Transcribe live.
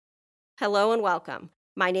Hello and welcome.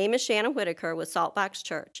 My name is Shannon Whitaker with Saltbox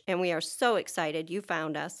Church, and we are so excited you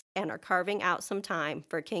found us and are carving out some time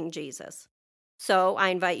for King Jesus. So I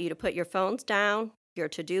invite you to put your phones down, your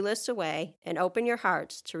to-do lists away, and open your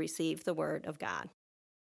hearts to receive the Word of God.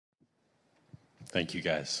 Thank you,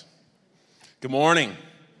 guys. Good morning.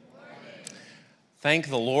 Good morning. Thank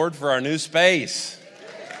the Lord for our new space.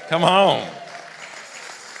 Come on.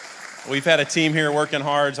 We've had a team here working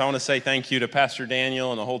hard, so I want to say thank you to Pastor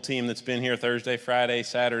Daniel and the whole team that's been here Thursday, Friday,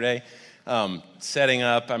 Saturday, setting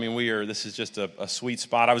up. I mean, this is just a sweet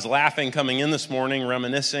spot. I was laughing coming in this morning,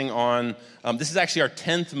 reminiscing on, this is actually our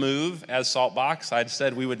 10th move as Saltbox. I'd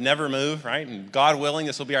said we would never move, right? And God willing,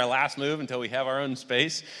 this will be our last move until we have our own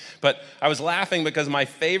space. But I was laughing because my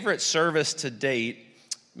favorite service to date,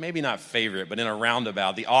 maybe not favorite, but in a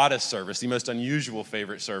roundabout, the oddest service, the most unusual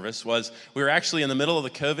favorite service was we were actually in the middle of the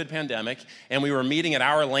COVID pandemic, and we were meeting at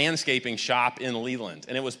our landscaping shop in Leland.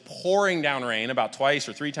 And it was pouring down rain about twice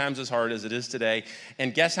or three times as hard as it is today.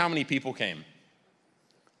 And guess how many people came?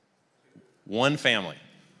 One family.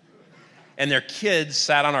 And their kids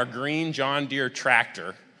sat on our green John Deere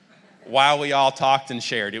tractor while we all talked and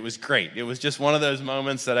shared. It was great. It was just one of those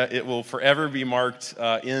moments that it will forever be marked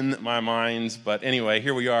in my mind. But anyway,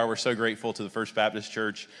 here we are. We're so grateful to the First Baptist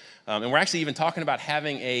Church. And we're actually even talking about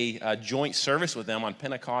having a joint service with them on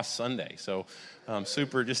Pentecost Sunday. So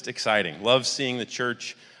super just exciting. Love seeing the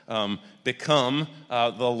church become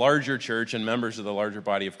the larger church and members of the larger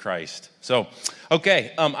body of Christ. So,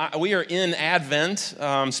 okay, we are in Advent.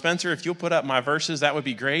 Spencer, if you'll put up my verses, that would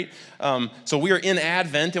be great. So we are in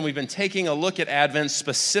Advent, and we've been taking a look at Advent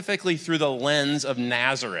specifically through the lens of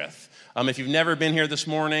Nazareth. If you've never been here this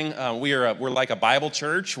morning, we're like a Bible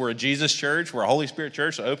church. We're a Jesus church. We're a Holy Spirit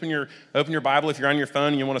church. So open your Bible. If you're on your phone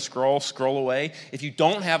and you want to scroll away. If you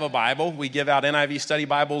don't have a Bible, we give out NIV study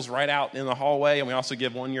Bibles right out in the hallway, and we also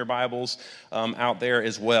give one-year Bibles out there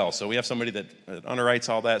as well. So we have somebody that underwrites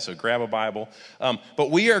all that, so grab a Bible.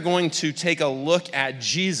 But we are going to take a look at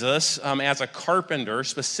Jesus as a carpenter,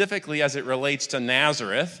 specifically as it relates to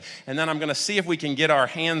Nazareth. And then I'm going to see if we can get our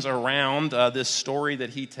hands around this story that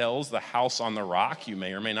he tells, the house on the rock. You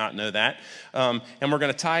may or may not know that. And we're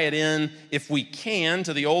going to tie it in, if we can,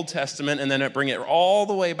 to the Old Testament, and then bring it all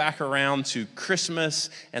the way back around to Christmas,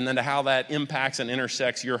 and then to how that impacts and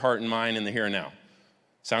intersects your heart and mind in the here and now.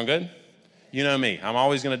 Sound good? You know me. I'm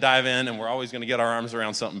always going to dive in, and we're always going to get our arms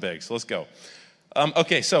around something big. So let's go.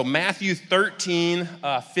 Okay, so Matthew 13,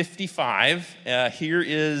 55. Here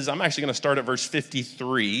is, I'm actually going to start at verse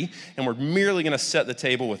 53, and we're merely going to set the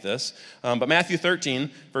table with this. But Matthew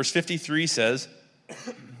 13, verse 53 says,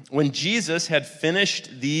 when Jesus had finished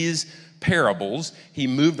these parables, he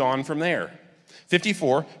moved on from there.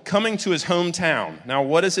 54, coming to his hometown. Now,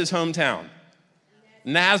 what is his hometown?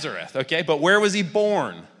 Nazareth, okay, but where was he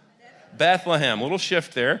born? Bethlehem, a little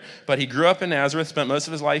shift there, but he grew up in Nazareth, spent most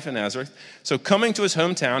of his life in Nazareth. So coming to his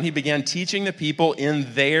hometown, he began teaching the people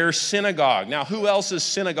in their synagogue. Now, who else's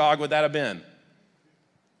synagogue would that have been?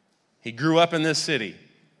 He grew up in this city.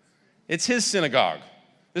 It's his synagogue.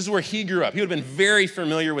 This is where he grew up. He would have been very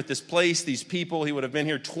familiar with this place, these people. He would have been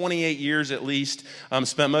here 28 years at least,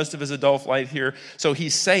 spent most of his adult life here. So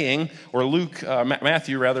he's saying, or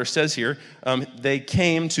Matthew rather says here, they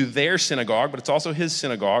came to their synagogue, but it's also his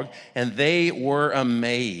synagogue, and they were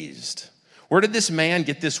amazed. Where did this man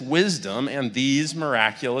get this wisdom and these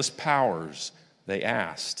miraculous powers? They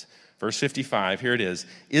asked. Verse 55, here it is.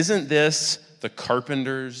 Isn't this the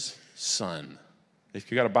carpenter's son? If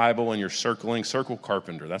you got a Bible and you're circle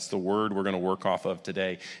carpenter. That's the word we're going to work off of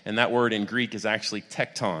today. And that word in Greek is actually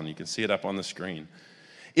tekton. You can see it up on the screen.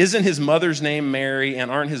 Isn't his mother's name Mary, and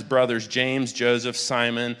aren't his brothers James, Joseph,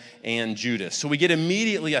 Simon, and Judas? So we get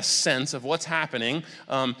immediately a sense of what's happening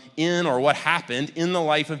what happened in the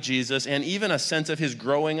life of Jesus, and even a sense of his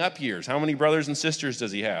growing up years. How many brothers and sisters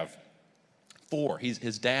does he have? 4.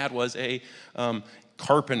 His dad was a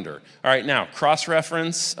carpenter. All right, now,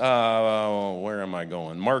 cross-reference, where am I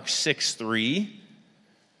going? Mark 6:3.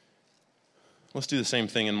 Let's do the same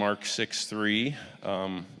thing in Mark 6:3.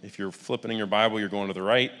 If you're flipping in your Bible, you're going to the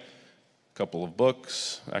right. A couple of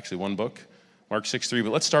books, actually one book. Mark 6:3,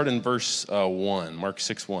 but let's start in verse 1, Mark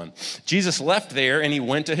 6:1. Jesus left there and he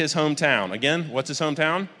went to his hometown. Again, what's his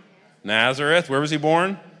hometown? Nazareth. Where was he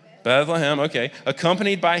born? Bethlehem, okay.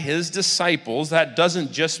 Accompanied by his disciples. That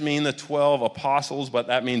doesn't just mean the 12 apostles, but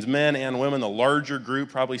that means men and women, the larger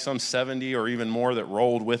group, probably some 70 or even more that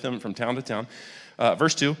rolled with him from town to town.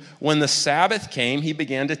 Verse 2, when the Sabbath came, he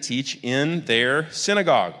began to teach in their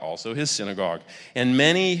synagogue, also his synagogue. And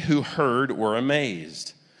many who heard were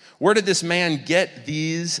amazed. Where did this man get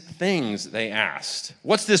these things, they asked.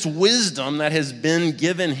 What's this wisdom that has been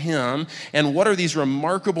given him, and what are these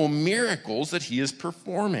remarkable miracles that he is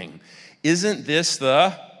performing? Isn't this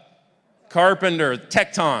the carpenter?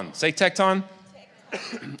 Tekton. Say Tekton.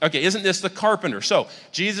 Okay, isn't this the carpenter? So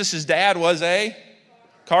Jesus' dad was a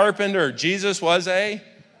carpenter. Jesus was a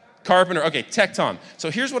carpenter. Okay, Tekton.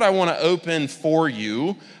 So here's what I want to open for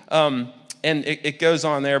you. And it goes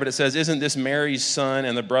on there, but it says, isn't this Mary's son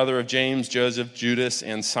and the brother of James, Joseph, Judas,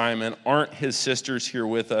 and Simon? Aren't his sisters here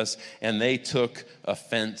with us? And they took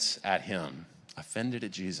offense at him. Offended at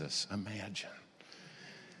Jesus. Imagine.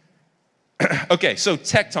 Okay, so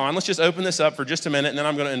Tekton, let's just open this up for just a minute, and then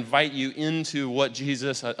I'm going to invite you into what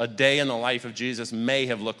Jesus, a day in the life of Jesus may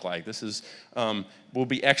have looked like. This is will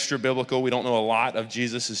be extra biblical. We don't know a lot of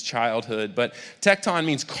Jesus' childhood, but Tekton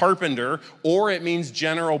means carpenter, or it means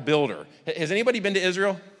general builder. Has anybody been to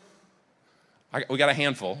Israel? We got a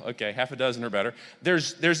handful. Okay, half a dozen or better.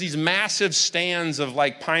 There's these massive stands of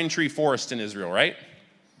like pine tree forest in Israel, right?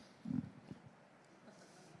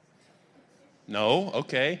 No,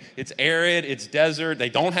 okay. It's arid, it's desert, they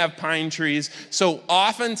don't have pine trees. So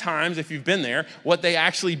oftentimes, if you've been there, what they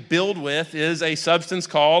actually build with is a substance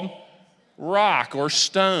called rock or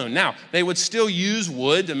stone. Now, they would still use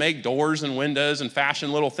wood to make doors and windows and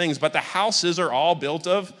fashion little things, but the houses are all built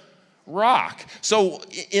of rock. So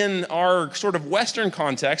in our sort of Western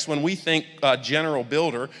context, when we think general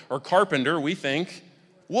builder or carpenter, we think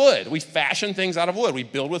wood. We fashion things out of wood. We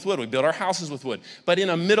build with wood. We build our houses with wood. But in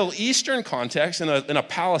a Middle Eastern context, in a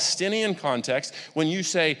Palestinian context, when you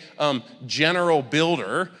say general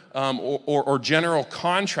builder or general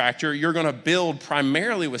contractor, you're going to build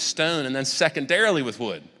primarily with stone and then secondarily with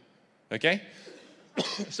wood. Okay?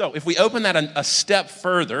 So if we open that a step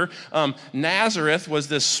further, Nazareth was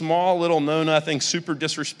this small little know-nothing, super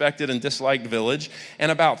disrespected and disliked village. And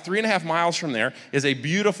about 3.5 miles from there is a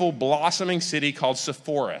beautiful blossoming city called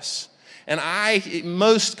Sepphoris. And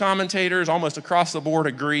most commentators almost across the board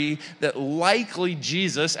agree that likely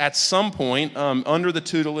Jesus at some point under the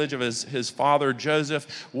tutelage of his father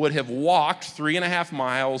Joseph would have walked 3.5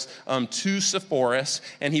 miles to Sepphoris,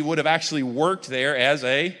 and he would have actually worked there as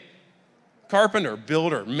a carpenter,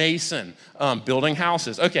 builder, mason, building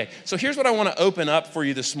houses. Okay, so here's what I want to open up for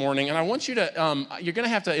you this morning, and I want you to, you're going to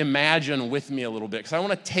have to imagine with me a little bit, because I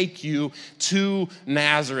want to take you to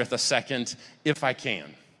Nazareth a second, if I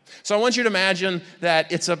can. So I want you to imagine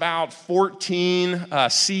that it's about 14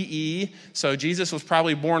 CE. So Jesus was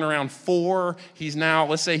probably born around 4. He's now,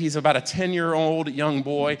 let's say he's about a 10-year-old young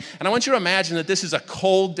boy. And I want you to imagine that this is a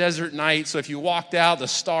cold desert night. So if you walked out, the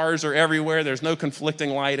stars are everywhere. There's no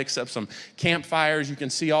conflicting light except some campfires. You can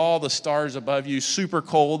see all the stars above you. Super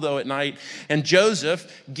cold, though, at night. And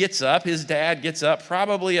Joseph gets up. His dad gets up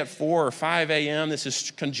probably at 4 or 5 a.m. This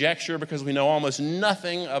is conjecture because we know almost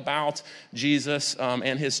nothing about Jesus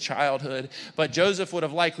and his childhood, but Joseph would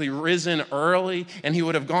have likely risen early, and he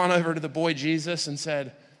would have gone over to the boy Jesus and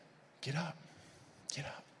said, "Get up, get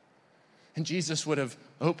up." And Jesus would have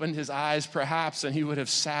opened his eyes perhaps, and he would have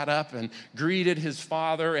sat up and greeted his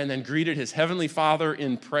father and then greeted his heavenly Father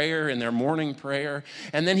in prayer, in their morning prayer.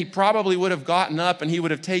 And then he probably would have gotten up and he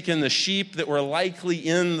would have taken the sheep that were likely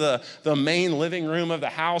in the main living room of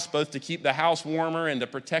the house, both to keep the house warmer and to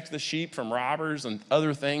protect the sheep from robbers and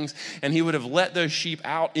other things. And he would have let those sheep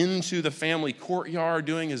out into the family courtyard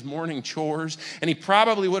doing his morning chores. And he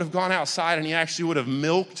probably would have gone outside and he actually would have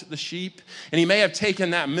milked the sheep. And he may have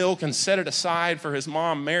taken that milk and set it aside for his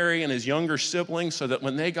mom Mary and his younger siblings so that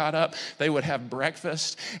when they got up, they would have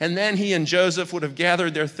breakfast. And then he and Joseph would have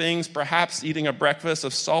gathered their things, perhaps eating a breakfast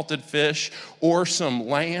of salted fish or some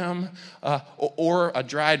lamb or a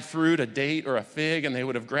dried fruit, a date or a fig, and they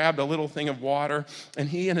would have grabbed a little thing of water. And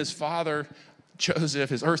he and his father Joseph,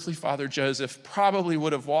 his earthly father Joseph, probably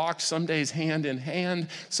would have walked some days hand in hand,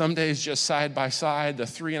 some days just side by side, the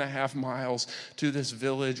 3.5 miles to this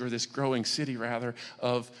village, or this growing city rather,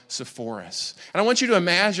 of Sepphoris. And I want you to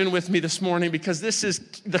imagine with me this morning, because this is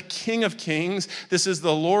the King of Kings, this is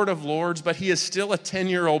the Lord of Lords, but he is still a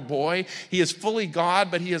 10-year-old boy. He is fully God,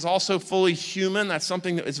 but he is also fully human. That's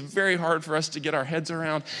something that is very hard for us to get our heads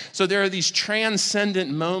around. So there are these transcendent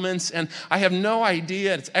moments, and I have no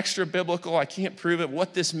idea, it's extra biblical, I can't prove it,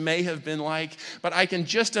 what this may have been like, but I can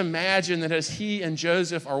just imagine that as he and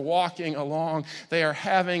Joseph are walking along, they are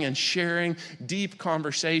having and sharing deep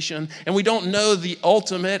conversation. And we don't know the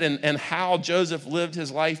ultimate and how Joseph lived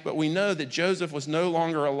his life, but we know that Joseph was no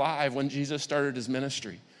longer alive when Jesus started his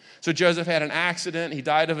ministry. So Joseph had an accident. He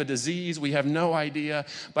died of a disease. We have no idea.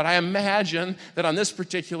 But I imagine that on this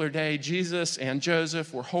particular day, Jesus and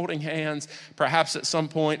Joseph were holding hands, perhaps at some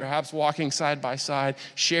point, perhaps walking side by side,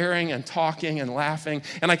 sharing and talking and laughing.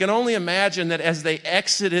 And I can only imagine that as they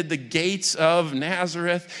exited the gates of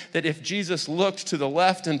Nazareth, that if Jesus looked to the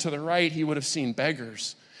left and to the right, he would have seen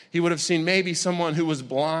beggars. He would have seen maybe someone who was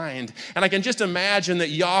blind. And I can just imagine that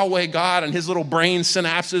Yahweh God and his little brain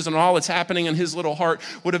synapses and all that's happening in his little heart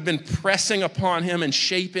would have been pressing upon him and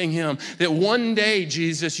shaping him. That one day,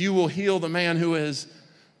 Jesus, you will heal the man who is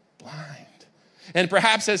blind. And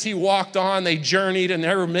perhaps as he walked on, they journeyed, and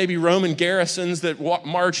there were maybe Roman garrisons that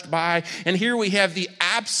marched by. And here we have the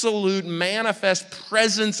absolute manifest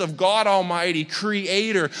presence of God Almighty,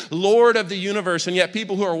 Creator, Lord of the universe. And yet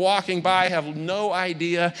people who are walking by have no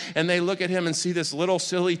idea, and they look at him and see this little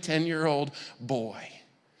silly 10-year-old boy.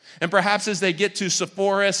 And perhaps as they get to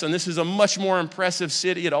Sepphoris, and this is a much more impressive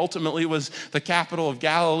city, it ultimately was the capital of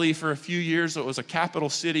Galilee for a few years, so it was a capital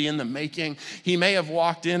city in the making. He may have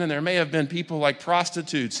walked in, and there may have been people like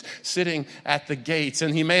prostitutes sitting at the gates,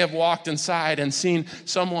 and he may have walked inside and seen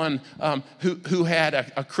someone who had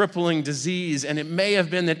a crippling disease, and it may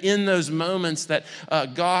have been that in those moments that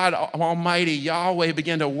God Almighty, Yahweh,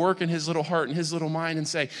 began to work in his little heart and his little mind and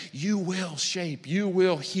say, you will shape, you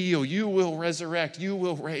will heal, you will resurrect, you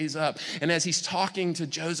will raise up. And as he's talking to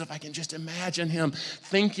Joseph, I can just imagine him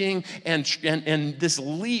thinking and this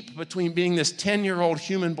leap between being this 10-year-old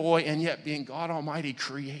human boy and yet being God Almighty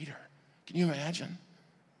Creator. Can you imagine?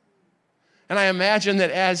 And I imagine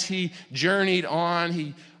that as he journeyed on,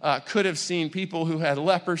 he could have seen people who had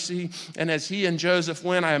leprosy. And as he and Joseph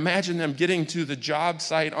went, I imagine them getting to the job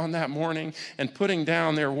site on that morning and putting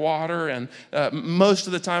down their water. And most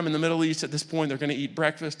of the time in the Middle East at this point, they're going to eat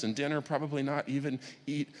breakfast and dinner, probably not even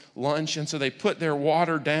eat lunch. And so they put their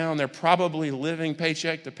water down. They're probably living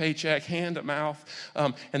paycheck to paycheck, hand to mouth.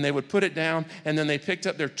 And they would put it down, and then they picked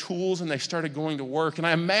up their tools and they started going to work. And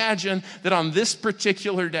I imagine that on this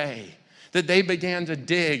particular day, that they began to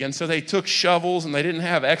dig. And so they took shovels, and they didn't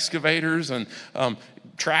have excavators and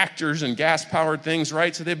tractors and gas-powered things,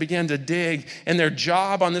 right? So they began to dig. And their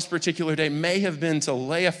job on this particular day may have been to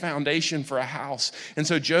lay a foundation for a house. And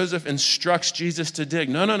so Joseph instructs Jesus to dig.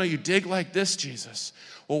 No, you dig like this, Jesus.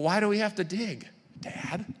 Well, why do we have to dig?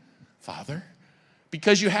 Dad, Father?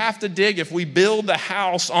 Because you have to dig. If we build the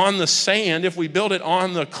house on the sand, if we build it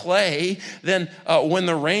on the clay, then when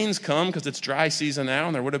the rains come, because it's dry season now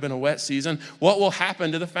and there would have been a wet season, what will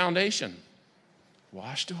happen to the foundation?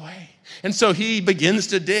 Washed away. And so he begins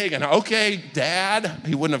to dig. And okay, Dad,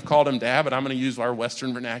 he wouldn't have called him Dad, but I'm going to use our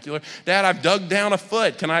Western vernacular. Dad, I've dug down a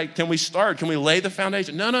foot. Can we start? Can we lay the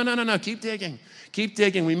foundation? No. Keep digging. Keep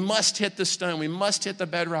digging. We must hit the stone. We must hit the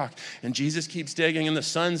bedrock. And Jesus keeps digging, and the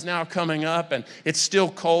sun's now coming up, and it's still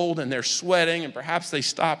cold, and they're sweating, and perhaps they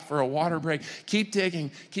stop for a water break. Keep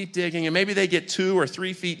digging. And maybe they get 2 or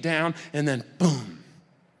 3 feet down, and then boom,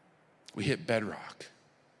 we hit bedrock.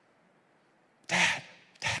 Dad,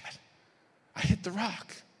 I hit the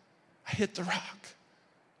rock.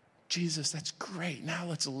 Jesus, that's great. Now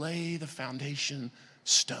let's lay the foundation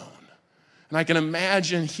stone. And I can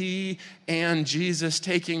imagine he and Jesus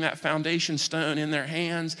taking that foundation stone in their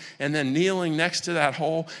hands and then kneeling next to that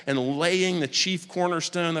hole and laying the chief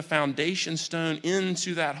cornerstone, the foundation stone,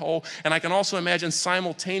 into that hole. And I can also imagine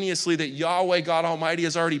simultaneously that Yahweh, God Almighty,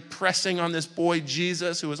 is already pressing on this boy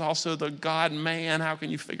Jesus, who is also the God-man. How can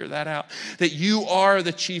you figure that out? That you are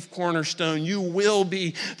the chief cornerstone. You will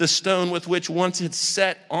be the stone with which, once it's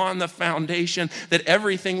set on the foundation, that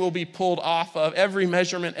everything will be pulled off of, every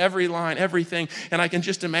measurement, every line, everything. And I can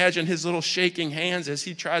just imagine his little shaking hands as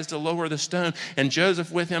he tries to lower the stone, and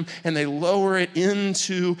Joseph with him, and they lower it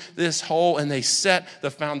into this hole, and they set the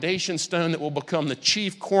foundation stone that will become the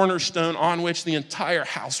chief cornerstone on which the entire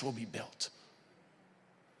house will be built.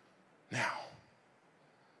 Now,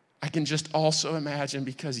 I can just also imagine,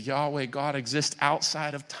 because Yahweh, God, exists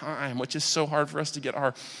outside of time, which is so hard for us to get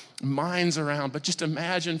our minds around, but just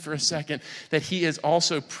imagine for a second that he is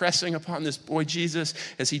also pressing upon this boy Jesus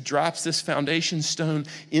as he drops this foundation stone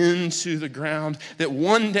into the ground, that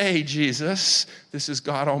one day, Jesus, this is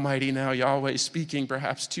God Almighty now, Yahweh speaking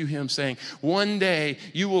perhaps to him, saying, one day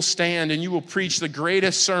you will stand and you will preach the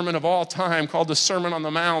greatest sermon of all time, called the Sermon on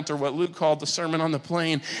the Mount, or what Luke called the Sermon on the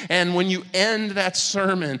Plain. And when you end that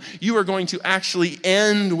sermon, you are going to actually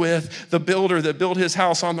end with the builder that built his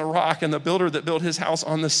house on the rock and the builder that built his house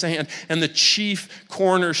on the sand. sand and the chief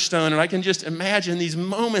cornerstone. And I can just imagine these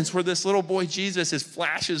moments where this little boy Jesus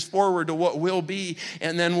flashes forward to what will be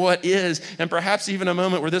and then what is. And perhaps even a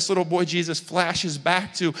moment where this little boy Jesus flashes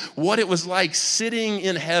back to what it was like sitting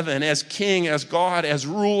in heaven as king, as God, as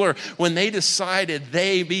ruler, when they decided,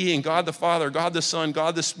 they being God the Father, God the Son,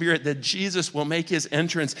 God the Spirit, that Jesus will make his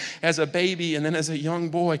entrance as a baby and then as a young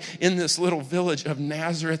boy in this little village of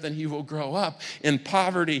Nazareth, and he will grow up in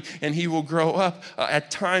poverty, and he will grow up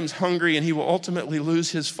at times hungry, and he will ultimately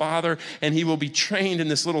lose his father, and he will be trained in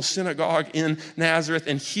this little synagogue in Nazareth,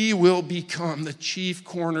 and he will become the chief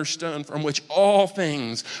cornerstone from which all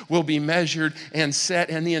things will be measured and set,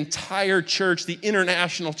 and the entire church, the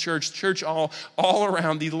international church all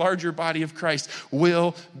around, the larger body of Christ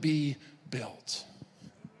will be built.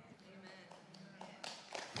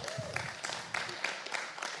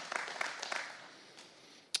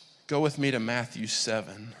 Go with me to Matthew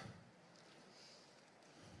 7.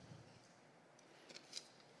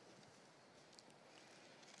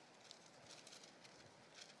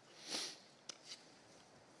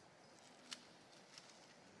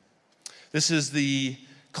 This is the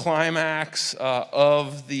climax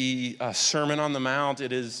of the Sermon on the Mount.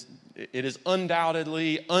 It is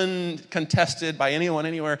undoubtedly, uncontested by anyone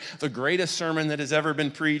anywhere, the greatest sermon that has ever been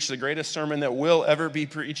preached, the greatest sermon that will ever be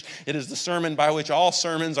preached. It is the sermon by which all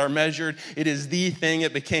sermons are measured. It is the thing.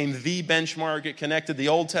 It became the benchmark. It connected the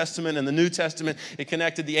Old Testament and the New Testament. It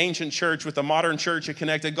connected the ancient church with the modern church. It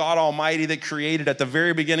connected God Almighty that created at the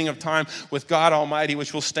very beginning of time with God Almighty,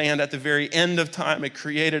 which will stand at the very end of time. It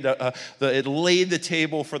created, it laid the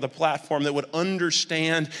table for the platform that would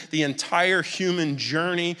understand the entire human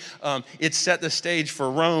journey. It set the stage for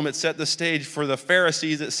Rome. It set the stage for the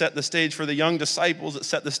Pharisees. It set the stage for the young disciples. It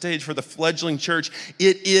set the stage for the fledgling church.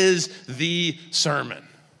 It is the sermon.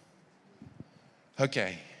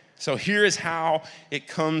 Okay, so here is how it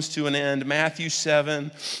comes to an end. Matthew 7,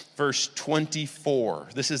 verse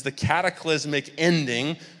 24. This is the cataclysmic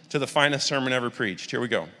ending to the finest sermon ever preached. Here we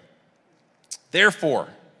go. Therefore,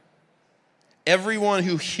 everyone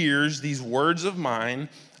who hears these words of mine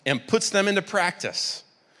and puts them into practice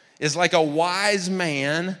is like a wise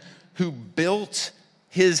man who built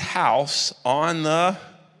his house on the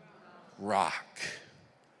rock.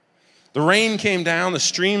 The rain came down, the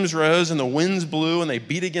streams rose, and the winds blew, and they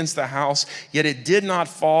beat against the house, yet it did not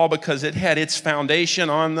fall because it had its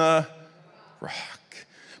foundation on the rock.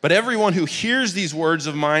 But everyone who hears these words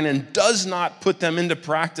of mine and does not put them into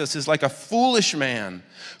practice is like a foolish man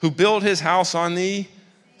who built his house on the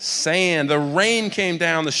sand. The rain came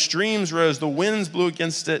down, the streams rose, the winds blew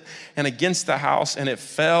against it and against the house, and it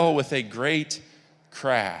fell with a great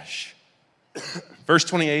crash. Verse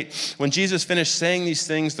 28, when Jesus finished saying these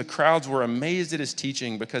things, the crowds were amazed at his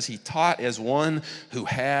teaching because he taught as one who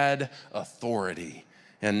had authority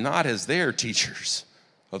and not as their teachers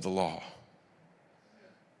of the law.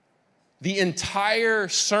 The entire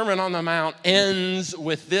Sermon on the Mount ends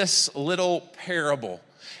with this little parable.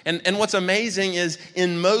 And what's amazing is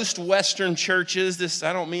in most Western churches,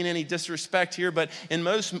 I don't mean any disrespect here, but in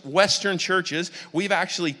most Western churches, we've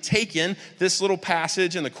actually taken this little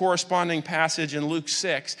passage and the corresponding passage in Luke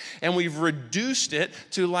 6, and we've reduced it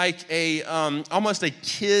to like almost a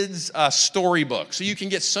kid's storybook. So you can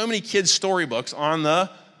get so many kids' storybooks on the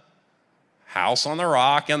house on the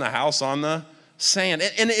rock and the house on the sand.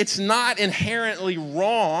 And it's not inherently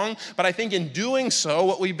wrong, but I think in doing so,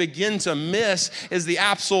 what we begin to miss is the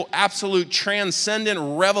absolute transcendent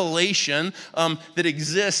revelation that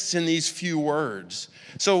exists in these few words.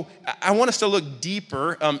 So I want us to look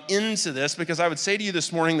deeper into this, because I would say to you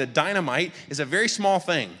this morning that dynamite is a very small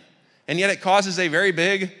thing, and yet it causes a very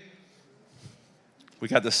big. We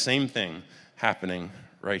got the same thing happening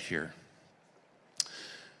right here.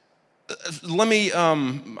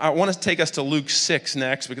 I want to take us to Luke 6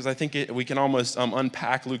 next, because I think we can almost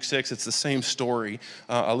unpack Luke 6. It's the same story,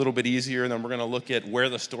 a little bit easier, and then we're going to look at where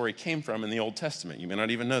the story came from in the Old Testament. You may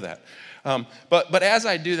not even know that. But as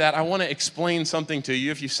I do that, I want to explain something to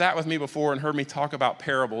you. If you sat with me before and heard me talk about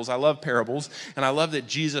parables, I love parables, and I love that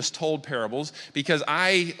Jesus told parables, because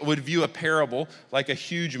I would view a parable like a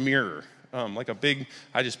huge mirror.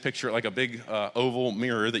 I just picture it like a big oval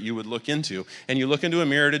mirror that you would look into. And you look into a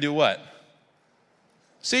mirror to do what?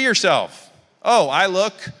 See yourself. Oh, I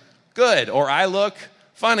look good, or I look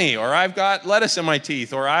funny, or I've got lettuce in my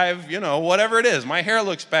teeth, or whatever it is. My hair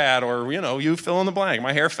looks bad, or, you fill in the blank.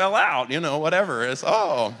 My hair fell out, whatever. It's,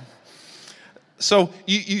 So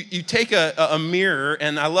you take a mirror,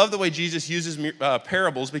 and I love the way Jesus uses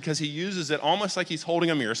parables, because he uses it almost like he's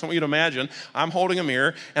holding a mirror. So I want you to imagine I'm holding a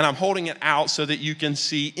mirror, and I'm holding it out so that you can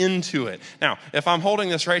see into it. Now, if I'm holding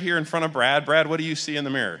this right here in front of Brad, what do you see in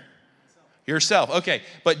the mirror? Yourself. Okay,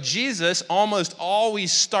 but Jesus almost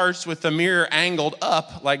always starts with the mirror angled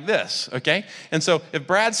up like this, okay? And so if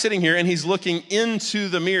Brad's sitting here and he's looking into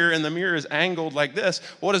the mirror and the mirror is angled like this,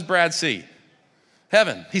 what does Brad see?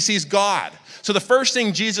 Heaven. He sees God. So the first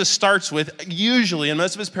thing Jesus starts with, usually in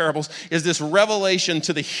most of his parables, is this revelation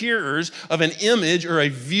to the hearers of an image or a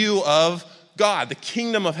view of God, the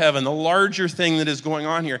kingdom of heaven, the larger thing that is going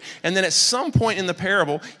on here. And then at some point in the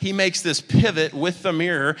parable, he makes this pivot with the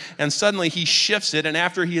mirror, and suddenly he shifts it. And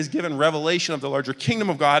after he has given revelation of the larger kingdom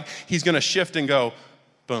of God, he's going to shift and go,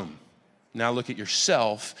 boom. Now look at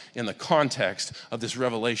yourself in the context of this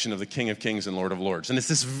revelation of the King of Kings and Lord of Lords. And it's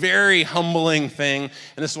this very humbling thing.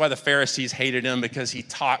 And this is why the Pharisees hated him, because he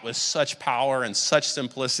taught with such power and such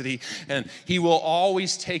simplicity. And he will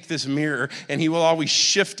always take this mirror and he will always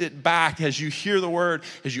shift it back as you hear the word,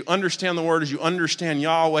 as you understand the word, as you understand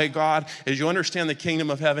Yahweh, God, as you understand the kingdom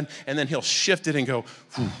of heaven. And then he'll shift it and go,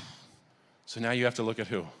 whew. So now you have to look at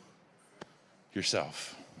who?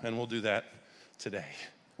 Yourself. And we'll do that today.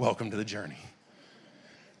 Welcome to the journey.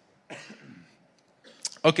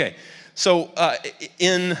 Okay, so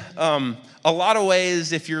in a lot of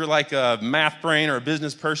ways, if you're like a math brain or a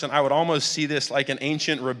business person, I would almost see this like an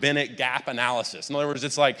ancient rabbinic gap analysis. In other words,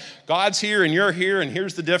 it's like God's here and you're here and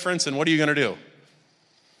here's the difference, and what are you going to do?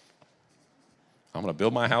 I'm going to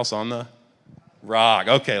build my house on the rock.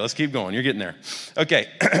 Okay, let's keep going. You're getting there. Okay.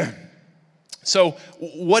 So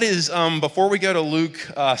what is, before we go to Luke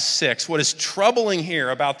 6, what is troubling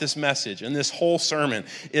here about this message and this whole sermon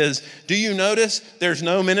is, do you notice there's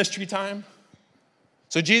no ministry time?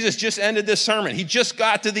 So Jesus just ended this sermon. He just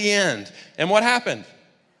got to the end. And what happened?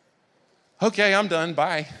 Okay, I'm done.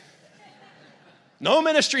 Bye. No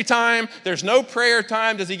ministry time. There's no prayer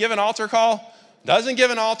time. Does he give an altar call? Doesn't give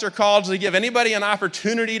an altar call. Does he give anybody an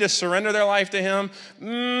opportunity to surrender their life to him?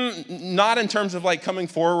 Not in terms of like coming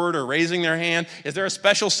forward or raising their hand. Is there a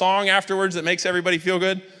special song afterwards that makes everybody feel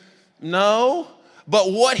good? No.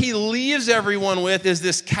 But what he leaves everyone with is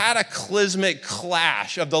this cataclysmic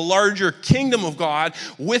clash of the larger kingdom of God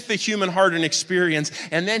with the human heart and experience.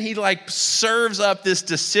 And then he like serves up this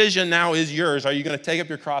decision now is yours. Are you going to take up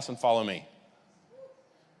your cross and follow me?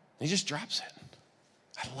 And he just drops it.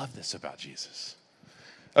 I love this about Jesus.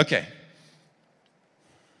 Okay.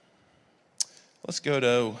 Let's go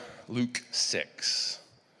to Luke 6.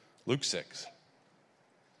 Luke 6.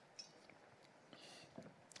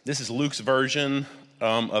 This is Luke's version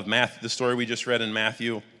of the story we just read in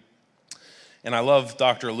Matthew. And I love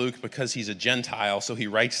Dr. Luke because he's a Gentile, so he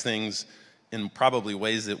writes things in probably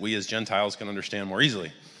ways that we as Gentiles can understand more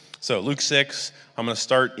easily. So Luke 6, I'm going to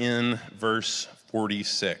start in verse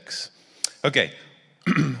 46. Okay.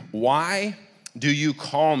 Why do you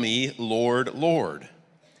call me Lord, Lord,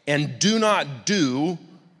 and do not do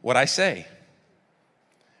what I say?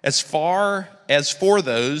 As far as for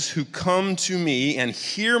those who come to me and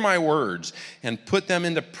hear my words and put them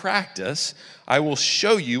into practice, I will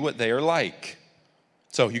show you what they are like.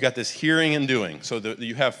 So you got this hearing and doing. So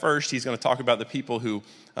you have first, he's going to talk about the people who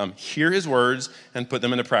hear his words and put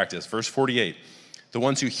them into practice. Verse 48. The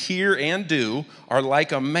ones who hear and do are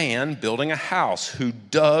like a man building a house who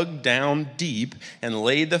dug down deep and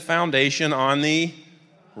laid the foundation on the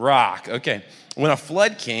rock. Okay. When a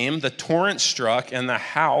flood came, the torrent struck and the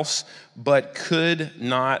house, but could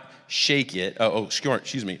not shake it.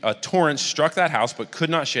 A torrent struck that house, but could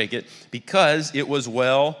not shake it because it was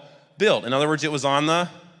well built. In other words, it was on the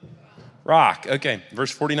rock. Okay.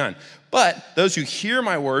 Verse 49. But those who hear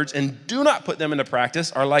my words and do not put them into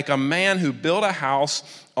practice are like a man who built a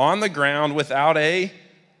house on the ground without a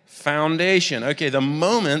foundation. Okay, the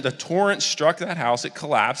moment the torrent struck that house, it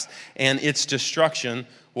collapsed and its destruction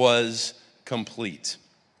was complete.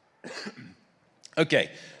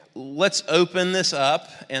 Okay, let's open this up,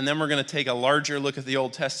 and then we're going to take a larger look at the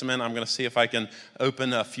Old Testament. I'm going to see if I can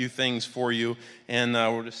open a few things for you, and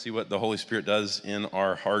we'll just see what the Holy Spirit does in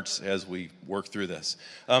our hearts as we work through this.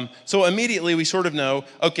 So immediately we sort of know,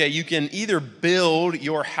 okay, you can either build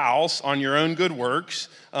your house on your own good works,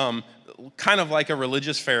 kind of like a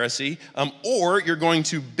religious Pharisee, or you're going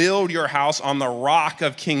to build your house on the rock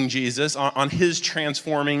of King Jesus, on his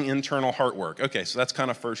transforming internal heart work. Okay, so that's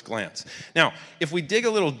kind of first glance. Now, if we dig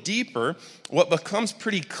a little deeper, what becomes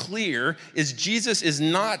pretty clear is Jesus is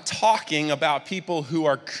not talking about people who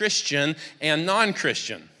are Christian and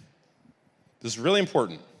non-Christian. This is really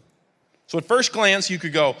important. So at first glance, you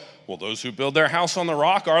could go, well, those who build their house on the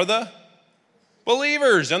rock are the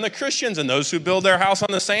believers and the Christians, and those who build their house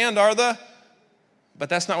on the sand are the, but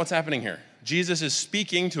that's not what's happening here. Jesus is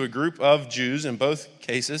speaking to a group of Jews in both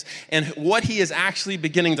cases, and what he is actually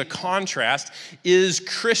beginning to contrast is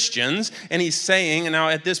Christians, and he's saying, and now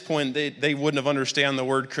at this point, they wouldn't have understand the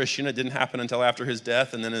word Christian. It didn't happen until after his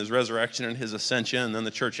death, and then his resurrection and his ascension, and then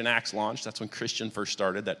the church in Acts launched. That's when Christian first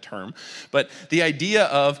started, that term. But the idea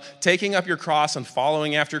of taking up your cross and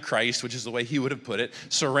following after Christ, which is the way he would have put it,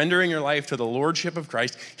 surrendering your life to the lordship of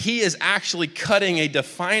Christ, he is actually cutting a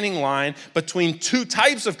defining line between two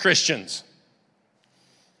types of Christians.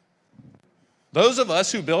 Those of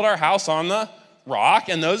us who build our house on the rock,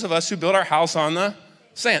 and those of us who build our house on the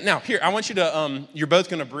sand. Now, here, I want you to,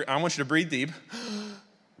 I want you to breathe deep.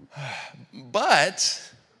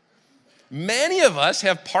 But many of us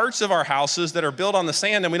have parts of our houses that are built on the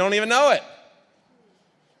sand and we don't even know it.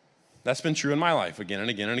 That's been true in my life again and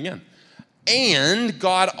again and again. And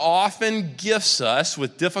God often gifts us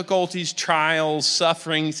with difficulties, trials,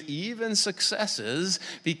 sufferings, even successes,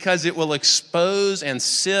 because it will expose and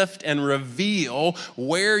sift and reveal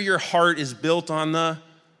where your heart is built on the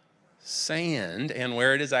sand and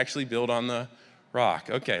where it is actually built on the rock.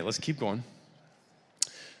 Okay, let's keep going.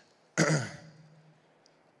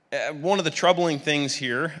 One of the troubling things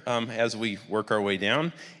here, as we work our way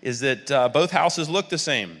down, is that both houses look the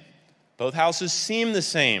same. Both houses seem the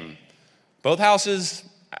same. Both houses,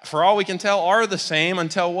 for all we can tell, are the same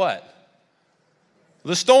until what?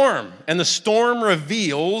 The storm. And the storm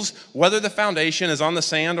reveals whether the foundation is on the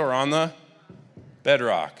sand or on the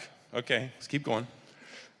bedrock. Okay, let's keep going.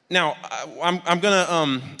 Now, I'm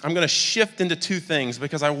gonna shift into two things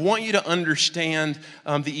because I want you to understand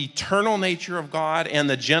the eternal nature of God and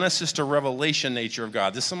the Genesis to Revelation nature of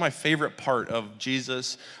God. This is my favorite part of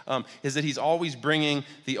Jesus, is that he's always bringing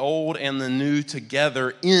the old and the new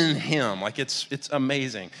together in him. Like it's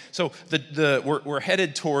amazing. So we're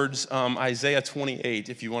headed towards Isaiah 28,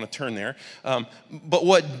 if you want to turn there. But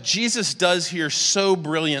what Jesus does here so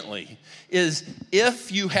brilliantly is if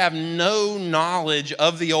you have no knowledge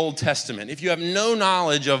of the Old Testament, if you have no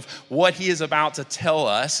knowledge of what he is about to tell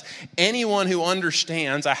us, anyone who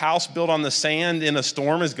understands a house built on the sand in a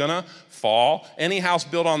storm is gonna fall. Any house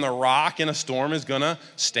built on the rock in a storm is gonna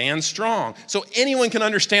stand strong. So anyone can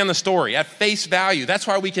understand the story at face value. That's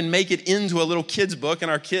why we can make it into a little kid's book, and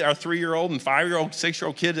our 3-year-old and 5-year-old,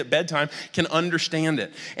 6-year-old kids at bedtime can understand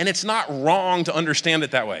it. And it's not wrong to understand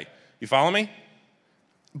it that way. You follow me?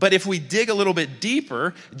 But if we dig a little bit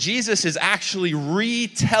deeper, Jesus is actually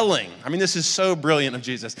retelling. I mean, this is so brilliant of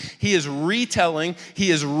Jesus. He is retelling,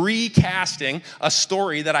 he is recasting a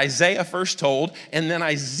story that Isaiah first told and then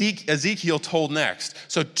Ezekiel told next.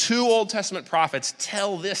 So 2 Old Testament prophets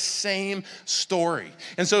tell this same story.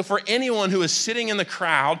 And so for anyone who is sitting in the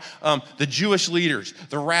crowd, the Jewish leaders,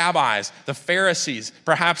 the rabbis, the Pharisees,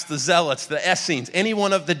 perhaps the zealots, the Essenes,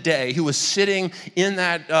 anyone of the day who was sitting in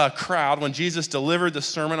that crowd when Jesus delivered the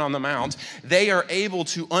Sermon on the Mount, they are able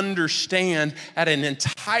to understand at an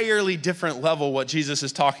entirely different level what Jesus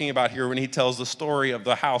is talking about here when he tells the story of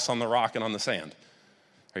the house on the rock and on the sand.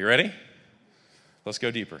 Are you ready? Let's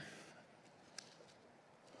go deeper.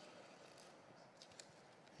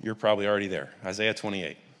 You're probably already there. Isaiah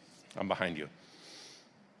 28. I'm behind you.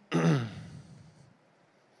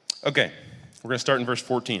 Okay, we're going to start in verse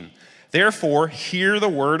 14. Therefore, hear the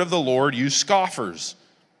word of the Lord, you scoffers.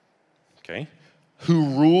 Okay.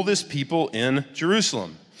 Who rule this people in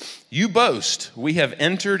Jerusalem. You boast, we have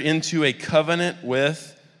entered into a covenant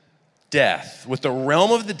with death. With the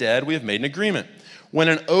realm of the dead, we have made an agreement. When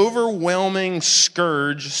an overwhelming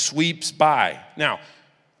scourge sweeps by. Now,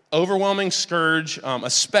 overwhelming scourge,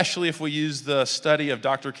 especially if we use the study of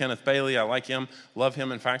Dr. Kenneth Bailey. I like him, love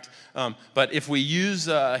him, in fact. But if we use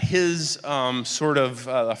his sort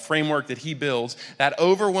of framework that he builds, that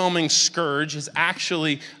overwhelming scourge is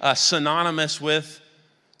actually synonymous with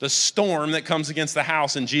the storm that comes against the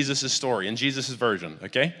house in Jesus' story, in Jesus' version,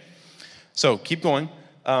 okay? So keep going.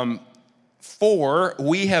 For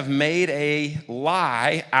we have made a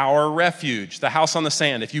lie our refuge, the house on the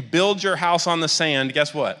sand. If you build your house on the sand,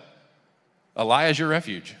 guess what? A lie is your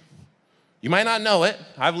refuge. You might not know it.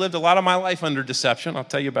 I've lived a lot of my life under deception. I'll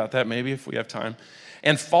tell you about that maybe if we have time.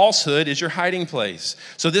 And falsehood is your hiding place.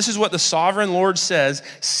 So this is what the sovereign Lord says.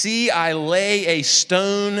 See, I lay a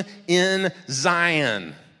stone in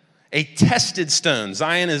Zion. A tested stone.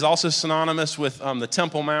 Zion is also synonymous with the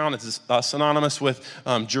Temple Mount. It's synonymous with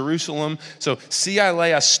Jerusalem. So, see, I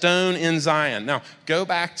lay a stone in Zion. Now, go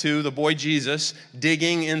back to the boy Jesus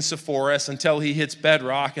digging in Sepphoris until he hits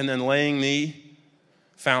bedrock and then laying the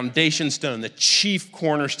Foundation stone, the chief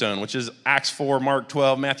cornerstone, which is Acts 4, Mark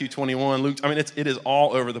 12, Matthew 21, Luke. I mean, it is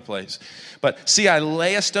all over the place. But see, I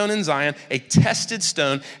lay a stone in Zion, a tested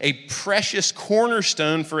stone, a precious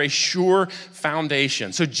cornerstone for a sure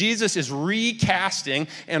foundation. So Jesus is recasting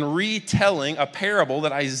and retelling a parable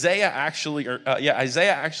that Isaiah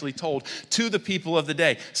actually told to the people of the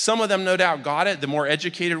day. Some of them no doubt got it, the more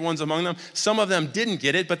educated ones among them. Some of them didn't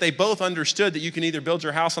get it, but they both understood that you can either build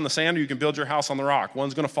your house on the sand or you can build your house on the rock.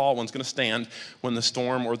 One's going to fall, one's going to stand when the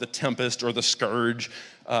storm or the tempest or the scourge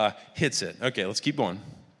hits it. Okay, let's keep going.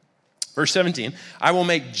 Verse 17, I will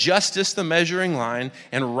make justice the measuring line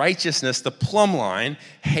and righteousness the plumb line.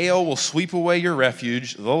 Hail will sweep away your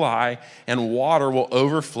refuge, the lie, and water will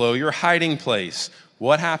overflow your hiding place.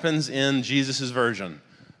 What happens in Jesus' version?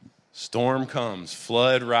 Storm comes,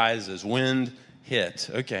 flood rises, wind hit.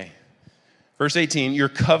 Okay. Verse 18, your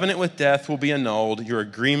covenant with death will be annulled. Your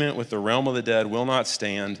agreement with the realm of the dead will not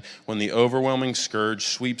stand when the overwhelming scourge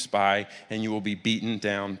sweeps by and you will be beaten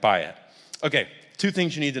down by it. Okay. Two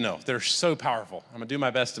things you need to know that are so powerful. I'm going to do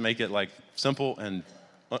my best to make it like simple and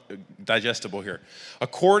digestible here.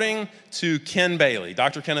 According to Ken Bailey,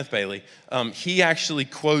 Dr. Kenneth Bailey, he actually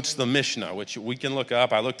quotes the Mishnah, which we can look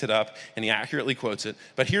up. I looked it up, and he accurately quotes it.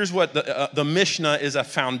 But here's what the Mishnah is: a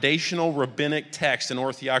foundational rabbinic text in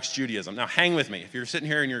Orthodox Judaism. Now, hang with me. If you're sitting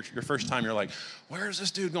here and your first time, you're like, where is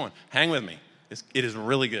this dude going? Hang with me. It is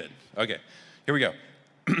really good. Okay, here we go.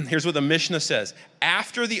 Here's what the Mishnah says.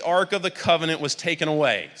 After the Ark of the Covenant was taken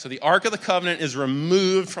away, so the Ark of the Covenant is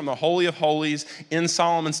removed from the Holy of Holies in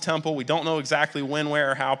Solomon's temple. We don't know exactly when,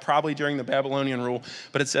 where, or how, probably during the Babylonian rule,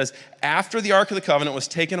 but it says, after the Ark of the Covenant was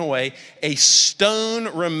taken away, a stone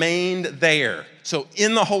remained there. So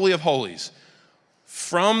in the Holy of Holies,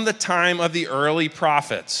 from the time of the early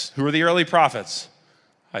prophets. Who are the early prophets?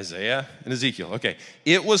 Isaiah and Ezekiel. Okay.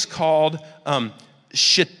 It was called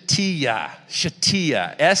Shetiyah,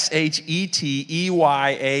 S-H-E-T-E-Y-A-H,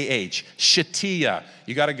 Shetiyah.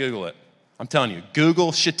 You got to Google it. I'm telling you,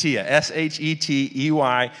 Google Shetiyah,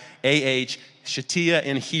 S-H-E-T-E-Y-A-H, Shetiyah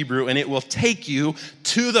in Hebrew, and it will take you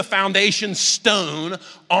to the foundation stone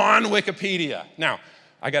on Wikipedia. Now,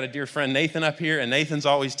 I got a dear friend Nathan up here, and Nathan's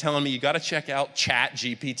always telling me you got to check out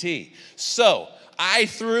ChatGPT. So I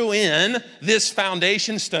threw in this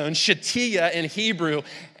foundation stone, Shetiyah in Hebrew,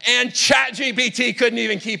 and ChatGPT couldn't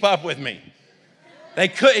even keep up with me.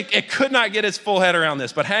 It could not get its full head around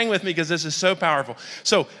this, but hang with me because this is so powerful.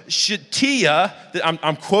 So Shetiyah,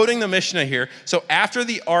 I'm quoting the Mishnah here. So after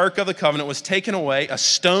the Ark of the Covenant was taken away, a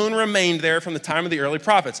stone remained there from the time of the early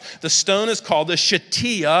prophets. The stone is called the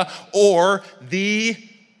Shetiyah, or the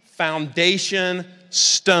foundation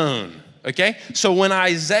stone. Okay? So when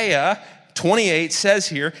Isaiah 28 says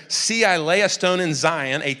here, see, I lay a stone in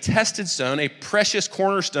Zion, a tested stone, a precious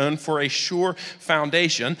cornerstone for a sure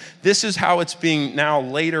foundation. This is how it's being now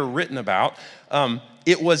later written about. So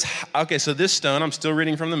this stone, I'm still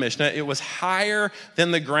reading from the Mishnah, it was higher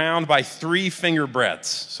than the ground by 3 finger breadths.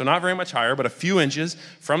 So not very much higher, but a few inches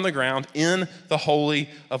from the ground in the Holy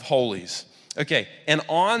of Holies. Okay, and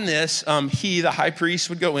on this, the high priest,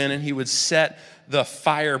 would go in and he would set the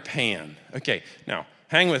fire pan. Okay, now,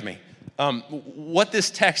 hang with me. What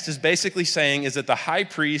this text is basically saying is that the high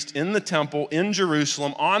priest in the temple in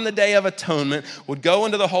Jerusalem on the Day of Atonement would go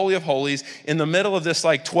into the Holy of Holies in the middle of this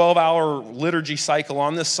 12-hour liturgy cycle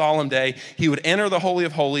on this solemn day. He would enter the Holy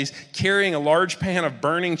of Holies carrying a large pan of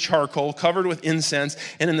burning charcoal covered with incense,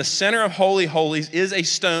 and in the center of Holy Holies is a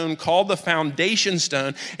stone called the foundation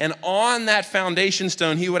stone, and on that foundation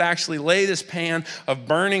stone he would actually lay this pan of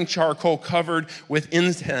burning charcoal covered with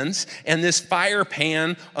incense, and this fire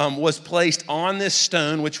pan was placed on this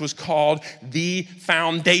stone, which was called the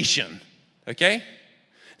foundation. Okay?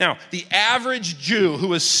 Now, the average Jew who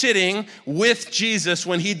was sitting with Jesus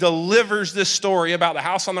when he delivers this story about the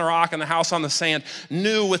house on the rock and the house on the sand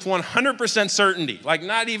knew with 100% certainty,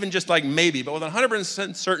 not even just maybe, but with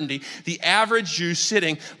 100% certainty, the average Jew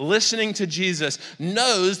sitting, listening to Jesus,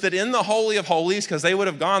 knows that in the Holy of Holies, because they would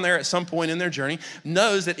have gone there at some point in their journey,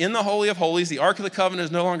 knows that in the Holy of Holies, the Ark of the Covenant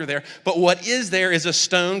is no longer there, but what is there is a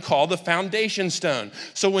stone called the foundation stone.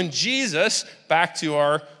 So when Jesus, back to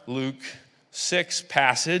our Luke 6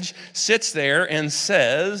 passage, sits there and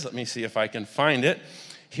says, let me see if I can find it.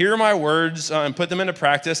 Hear my words and put them into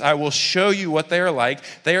practice. I will show you what they are like.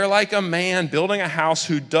 They are like a man building a house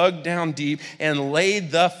who dug down deep and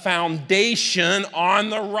laid the foundation on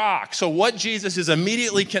the rock. So what Jesus is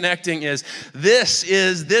immediately connecting is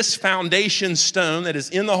this foundation stone that is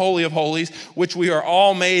in the Holy of Holies, which we are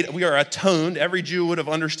all made, we are atoned. Every Jew would have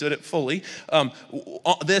understood it fully.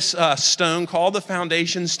 This stone called the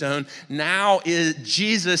foundation stone, now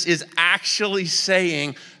Jesus is actually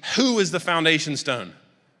saying, who is the foundation stone?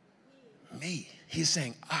 Me. He's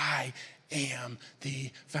saying, I am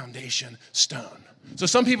the foundation stone. So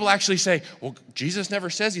some people actually say, well, Jesus never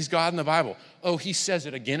says he's God in the Bible. Oh, he says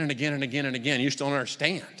it again and again and again and again. You just don't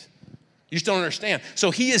understand. You just don't understand. So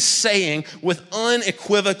he is saying with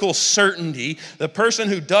unequivocal certainty, the person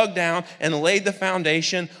who dug down and laid the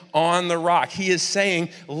foundation on the rock. He is saying,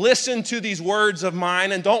 listen to these words of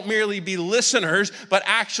mine and don't merely be listeners, but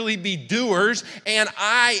actually be doers. And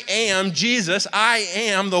I am Jesus. I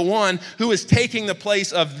am the one who is taking the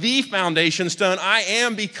place of the foundation stone. I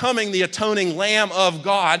am becoming the atoning Lamb of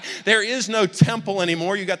God. There is no temple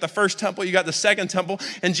anymore. You got the first temple, you got the second temple.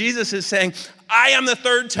 And Jesus is saying, I am the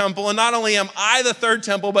third temple, and not only am I the third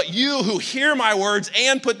temple, but you who hear my words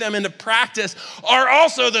and put them into practice are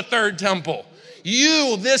also the third temple.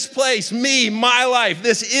 You, this place, me, my life,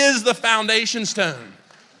 this is the foundation stone.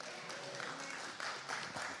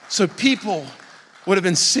 So people would have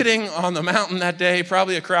been sitting on the mountain that day,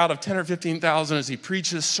 probably a crowd of 10 or 15,000 as he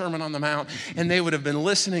preached his Sermon on the Mount, and they would have been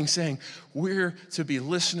listening, saying, we're to be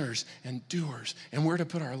listeners and doers, and we're to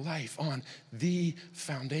put our life on the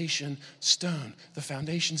foundation stone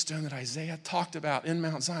that Isaiah talked about in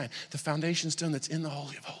Mount Zion, the foundation stone that's in the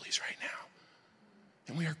Holy of Holies right now.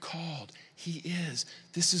 And we are called.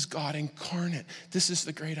 This is God incarnate. This is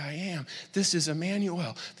the great I am. This is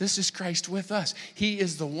Emmanuel. This is Christ with us. He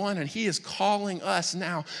is the one, and he is calling us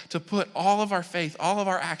now to put all of our faith, all of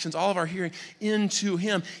our actions, all of our hearing into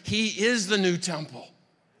him. He is the new temple.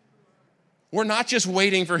 We're not just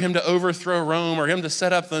waiting for him to overthrow Rome or him to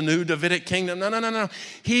set up the new Davidic kingdom. No.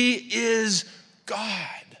 He is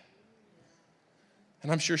God.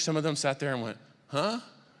 And I'm sure some of them sat there and went, huh?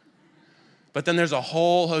 But then there's a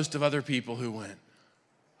whole host of other people who went,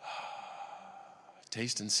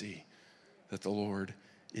 taste and see that the Lord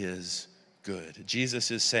is good.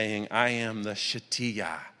 Jesus is saying, I am the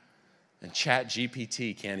Shatiyah. And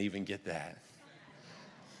ChatGPT can't even get that.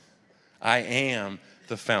 I am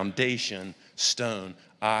the foundation stone.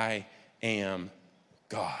 I am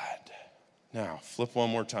God. Now, flip one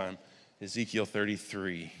more time. Ezekiel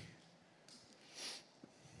 33.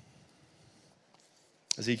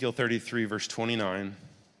 Ezekiel 33, verse 29.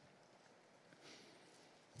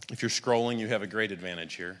 If you're scrolling, you have a great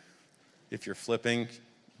advantage here. If you're flipping,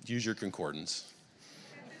 use your concordance.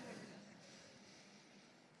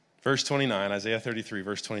 Verse 29, Isaiah 33,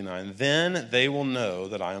 verse 29. Then they will know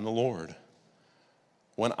that I am the Lord,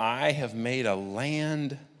 when I have made a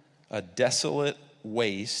land a desolate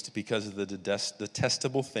waste because of the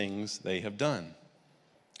detestable things they have done.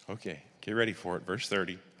 Okay, get ready for it. Verse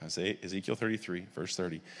 30, Ezekiel 33, verse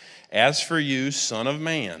 30. As for you, son of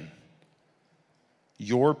man,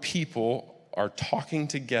 your people are talking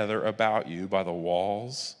together about you by the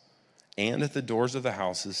walls and at the doors of the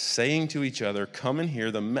houses, saying to each other, come and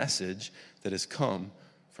hear the message that has come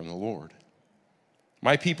from the Lord.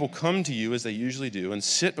 My people come to you as they usually do and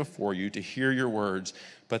sit before you to hear your words,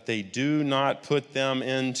 but they do not put them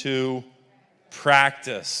into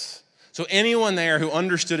practice. So anyone there who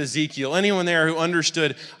understood Ezekiel, anyone there who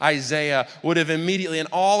understood Isaiah would have immediately, and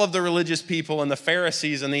all of the religious people and the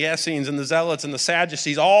Pharisees and the Essenes and the Zealots and the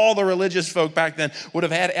Sadducees, all the religious folk back then would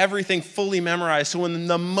have had everything fully memorized. So when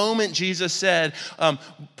the moment Jesus said,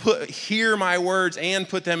 hear my words and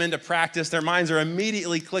put them into practice, their minds are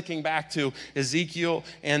immediately clicking back to Ezekiel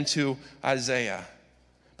and to Isaiah.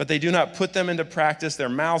 But they do not put them into practice. Their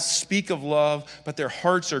mouths speak of love, but their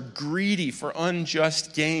hearts are greedy for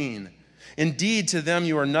unjust gain. Indeed, to them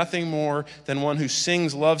you are nothing more than one who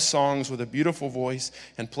sings love songs with a beautiful voice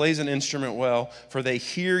and plays an instrument well, for they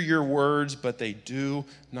hear your words, but they do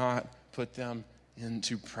not put them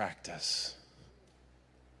into practice.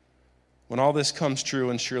 When all this comes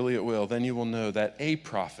true, and surely it will, then you will know that a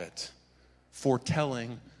prophet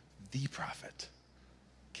foretelling the prophet,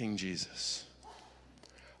 King Jesus.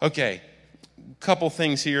 Okay, a couple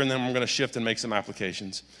things here, and then we're going to shift and make some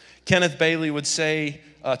applications. Kenneth Bailey would say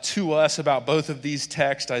to us about both of these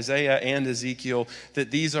texts, Isaiah and Ezekiel,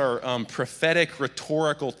 that these are prophetic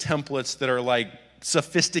rhetorical templates that are like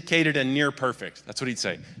sophisticated and near perfect. That's what he'd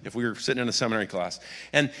say if we were sitting in a seminary class.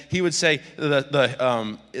 And he would say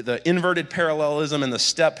the inverted parallelism and the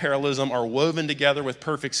step parallelism are woven together with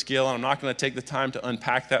perfect skill. And I'm not going to take the time to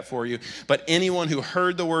unpack that for you. But anyone who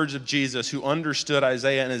heard the words of Jesus, who understood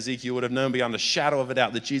Isaiah and Ezekiel, would have known beyond a shadow of a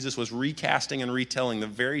doubt that Jesus was recasting and retelling the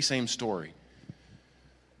very same story.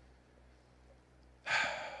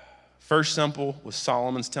 First temple was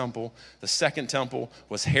Solomon's temple. The second temple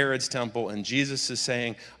was Herod's temple. And Jesus is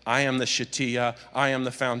saying, I am the Shetiyah. I am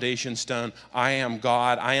the foundation stone. I am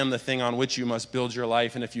God. I am the thing on which you must build your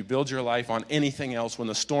life. And if you build your life on anything else, when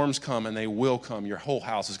the storms come, and they will come, your whole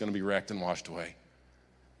house is going to be wrecked and washed away.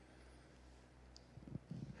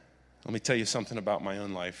 Let me tell you something about my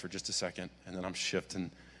own life for just a second, and then I'm shift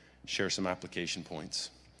and share some application points.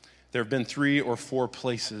 There have been 3 or 4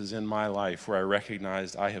 places in my life where I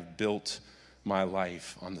recognized I have built my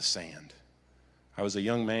life on the sand. I was a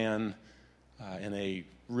young man in a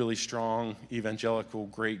really strong evangelical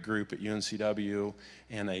great group at UNCW,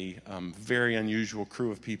 and a very unusual crew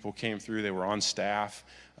of people came through. They were on staff,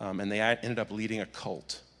 and they ended up leading a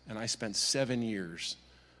cult. And I spent 7 years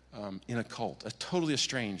in a cult, totally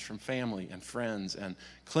estranged from family and friends and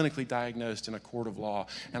clinically diagnosed in a court of law.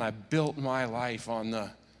 And I built my life on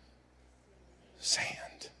the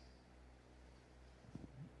sand.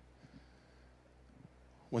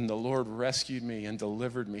 When the Lord rescued me and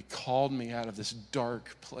delivered me, called me out of this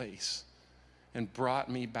dark place and brought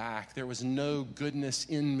me back, there was no goodness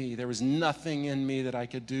in me. There was nothing in me that I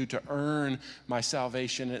could do to earn my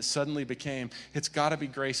salvation. And it suddenly became, it's got to be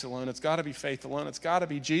grace alone. It's got to be faith alone. It's got to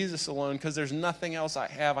be Jesus alone, because there's nothing else I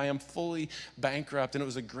have. I am fully bankrupt, and it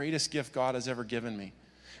was the greatest gift God has ever given me.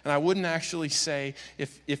 And I wouldn't actually say,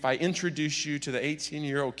 if I introduce you to the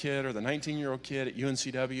 18-year-old kid or the 19-year-old kid at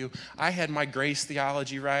UNCW, I had my grace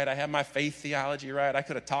theology right, I had my faith theology right, I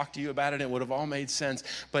could have talked to you about it and it would have all made sense.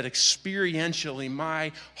 But experientially,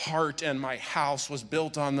 my heart and my house was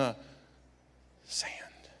built on the sand.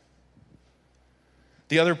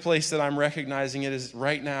 The other place that I'm recognizing it is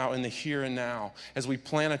right now, in the here and now. As we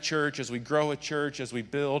plant a church, as we grow a church, as we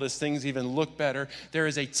build, as things even look better, there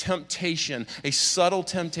is a temptation, a subtle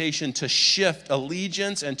temptation to shift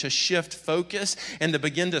allegiance and to shift focus and to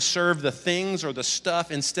begin to serve the things or the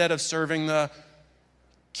stuff instead of serving the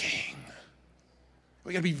King.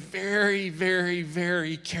 We got to be very, very,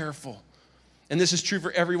 very careful. And this is true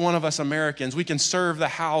for every one of us Americans. We can serve the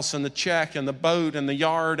house and the check and the boat and the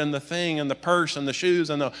yard and the thing and the purse and the shoes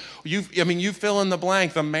and you fill in the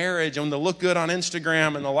blank, the marriage and the look good on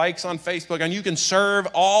Instagram and the likes on Facebook, and you can serve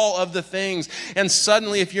all of the things. And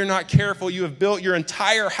suddenly, if you're not careful, you have built your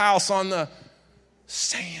entire house on the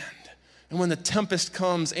sand. And when the tempest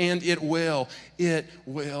comes, and it will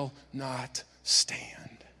not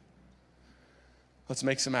stand. Let's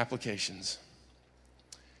make some applications.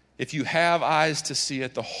 If you have eyes to see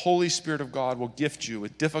it, the Holy Spirit of God will gift you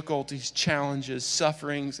with difficulties, challenges,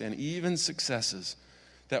 sufferings, and even successes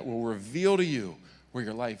that will reveal to you where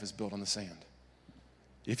your life is built on the sand.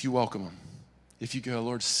 If you welcome Him, if you go,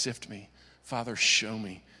 Lord, sift me, Father, show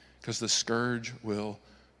me, because the scourge will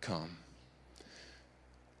come.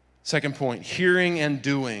 Second point, hearing and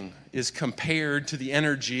doing is compared to the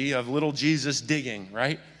energy of little Jesus digging,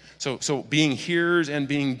 right? So being hearers and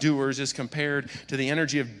being doers is compared to the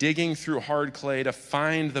energy of digging through hard clay to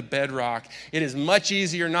find the bedrock. It is much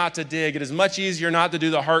easier not to dig. It is much easier not to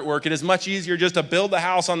do the heart work. It is much easier just to build the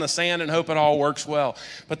house on the sand and hope it all works well.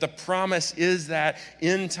 But the promise is that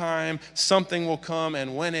in time, something will come,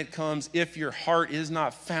 and when it comes, if your heart is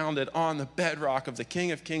not founded on the bedrock of the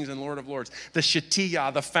King of Kings and Lord of Lords, the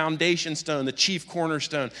Shetiyah, the foundation stone, the chief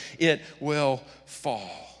cornerstone, it will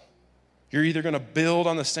fall. You're either going to build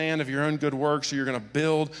on the sand of your own good works, or you're going to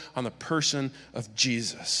build on the person of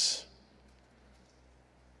Jesus.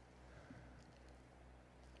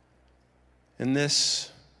 In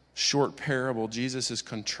this short parable, Jesus is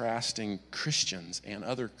contrasting Christians and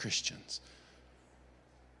other Christians.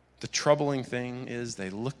 The troubling thing is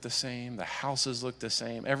they look the same, the houses look the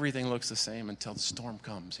same, everything looks the same until the storm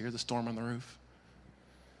comes. Hear the storm on the roof?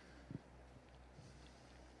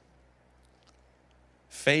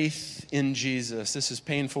 Faith in Jesus. This is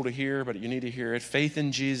painful to hear, but you need to hear it. Faith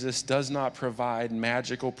in Jesus does not provide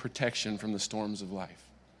magical protection from the storms of life.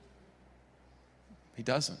 He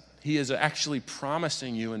doesn't. He is actually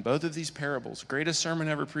promising you in both of these parables, greatest sermon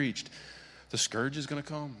ever preached, the scourge is going to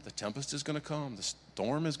come. The tempest is going to come. The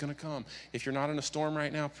storm is going to come. If you're not in a storm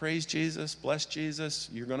right now, praise Jesus, bless Jesus.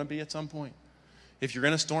 You're going to be at some point. If you're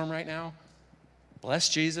in a storm right now, bless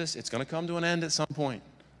Jesus. It's going to come to an end at some point.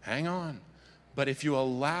 Hang on. But if you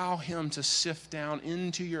allow him to sift down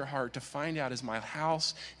into your heart to find out, is my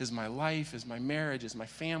house, is my life, is my marriage, is my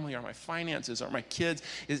family, are my finances, are my kids,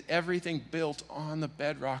 is everything built on the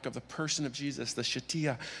bedrock of the person of Jesus, the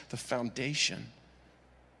shatia, the foundation.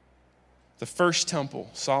 The first temple,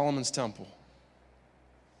 Solomon's temple,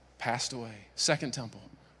 passed away. Second temple,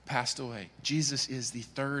 passed away. Jesus is the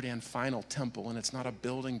third and final temple, and it's not a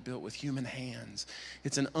building built with human hands.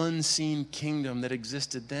 It's an unseen kingdom that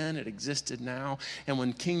existed then, it existed now, and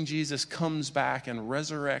when King Jesus comes back and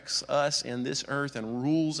resurrects us in this earth and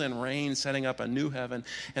rules and reigns, setting up a new heaven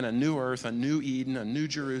and a new earth, a new Eden, a new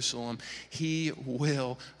Jerusalem, he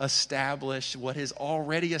will establish what is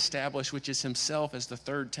already established, which is himself as the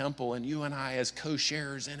third temple, and you and I as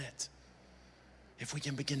co-sharers in it. If we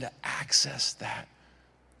can begin to access that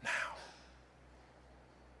now.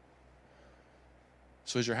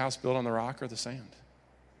 So is your house built on the rock or the sand?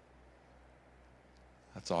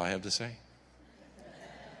 That's all I have to say.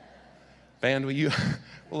 Band, will you?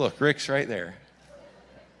 Well, look, Rick's right there.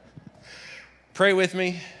 Pray with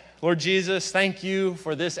me. Lord Jesus, thank you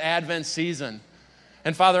for this Advent season.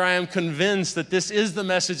 And Father, I am convinced that this is the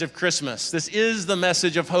message of Christmas. This is the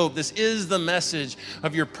message of hope. This is the message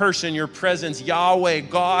of your person, your presence, Yahweh,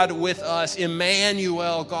 God with us,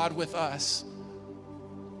 Emmanuel, God with us.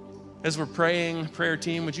 As we're praying, prayer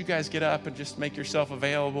team, would you guys get up and just make yourself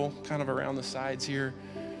available kind of around the sides here?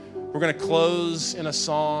 We're going to close in a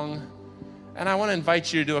song, and I want to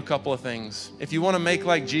invite you to do a couple of things. If you want to make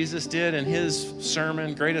like Jesus did in his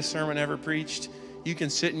sermon, greatest sermon ever preached, you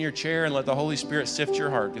can sit in your chair and let the Holy Spirit sift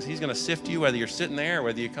your heart, because he's going to sift you whether you're sitting there or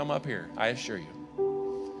whether you come up here, I assure you.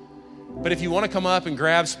 But if you want to come up and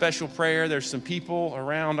grab special prayer, there's some people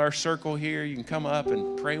around our circle here. You can come up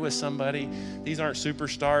and pray with somebody. These aren't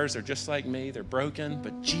superstars. They're just like me. They're broken,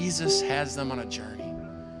 but Jesus has them on a journey.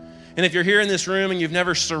 And if you're here in this room and you've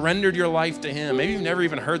never surrendered your life to him, maybe you've never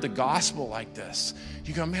even heard the gospel like this,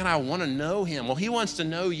 you go, man, I want to know him. Well, he wants to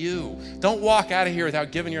know you. Don't walk out of here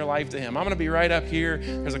without giving your life to him. I'm going to be right up here.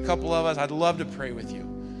 There's a couple of us. I'd love to pray with you.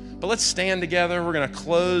 But let's stand together. We're going to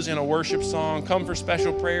close in a worship song. Come for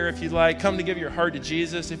special prayer if you'd like. Come to give your heart to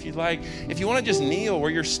Jesus if you'd like. If you want to just kneel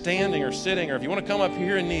where you're standing or sitting, or if you want to come up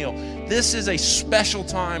here and kneel, this is a special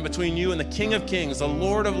time between you and the King of Kings, the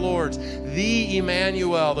Lord of Lords, the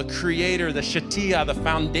Emmanuel, the Creator, the Shatia, the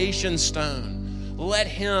foundation stone. Let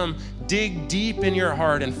him dig deep in your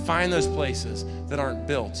heart and find those places that aren't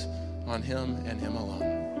built on him and him alone.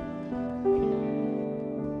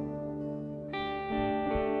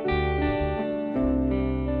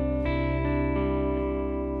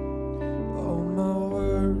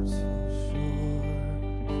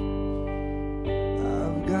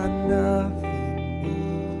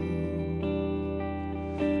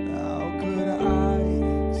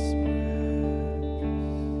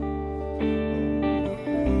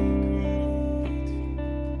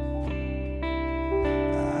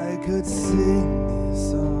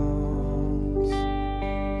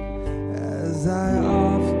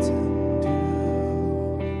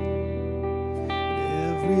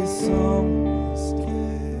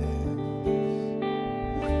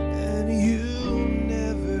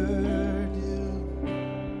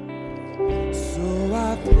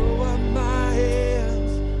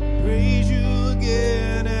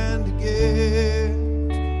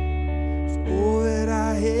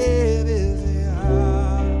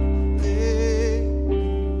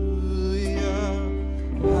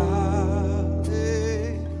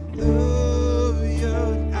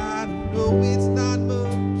 It's not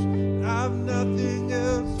much I've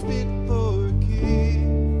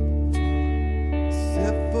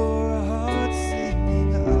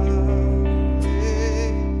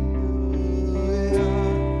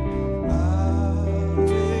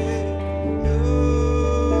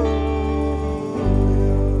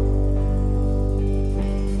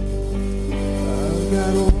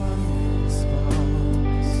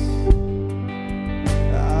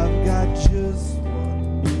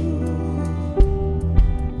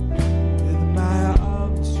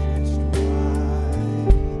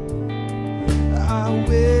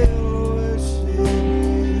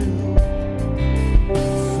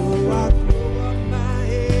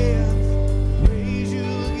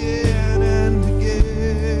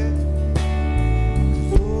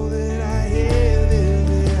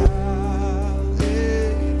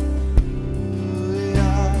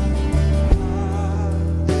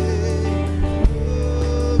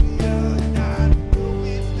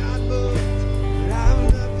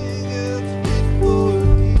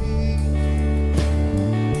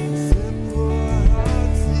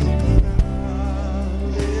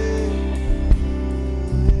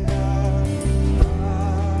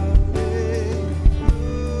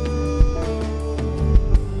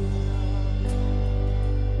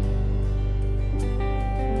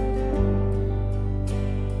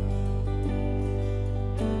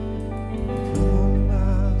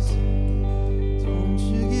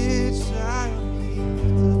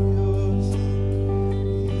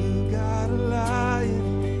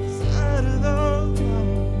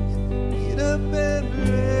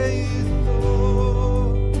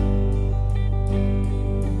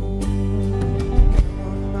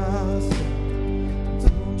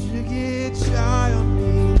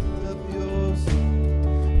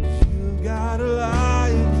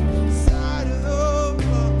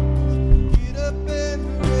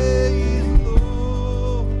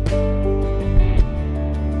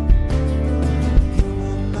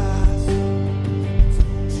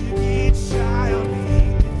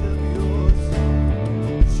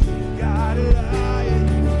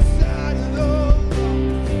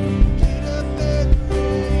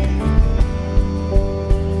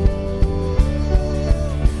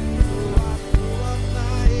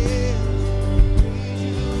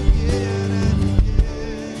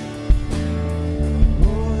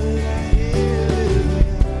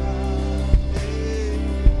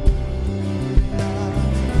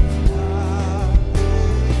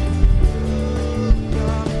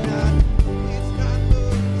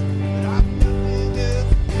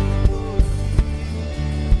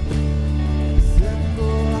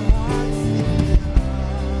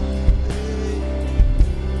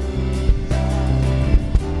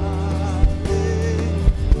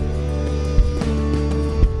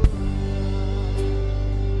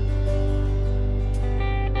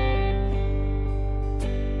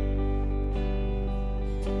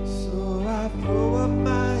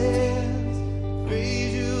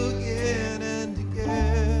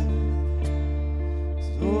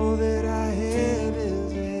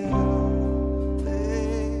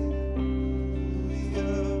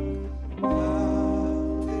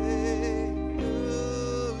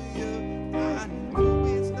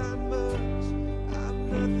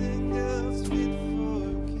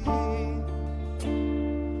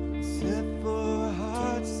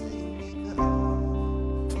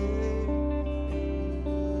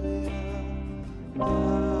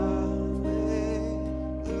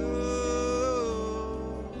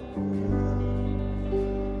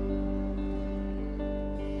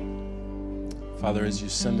Father, as you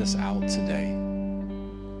send us out today,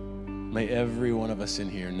 may every one of us in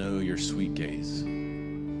here know your sweet gaze.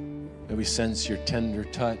 May we sense your tender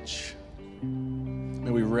touch. May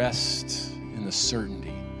we rest in the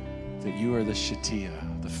certainty that you are the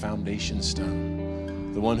Shatia, the foundation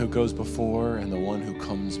stone, the one who goes before and the one who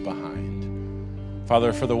comes behind.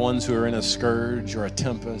 Father, for the ones who are in a scourge or a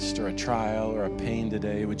tempest or a trial or a pain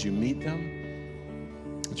today, would you meet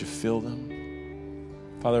them? Would you fill them?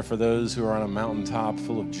 Father, for those who are on a mountaintop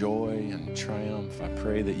full of joy and triumph, I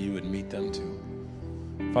pray that you would meet them too.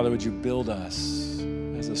 Father, would you build us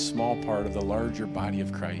as a small part of the larger body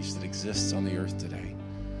of Christ that exists on the earth today?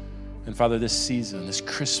 And Father, this season, this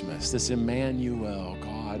Christmas, this Emmanuel,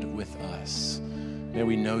 God with us, may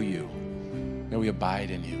we know you. May we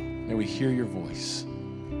abide in you. May we hear your voice.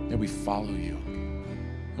 May we follow you.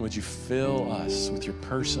 And would you fill us with your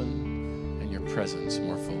person and your presence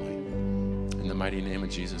more fully? In the mighty name of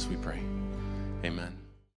Jesus, we pray. Amen.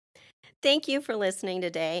 Thank you for listening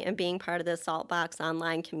today and being part of the Saltbox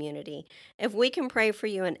online community. If we can pray for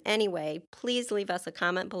you in any way, please leave us a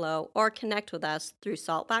comment below or connect with us through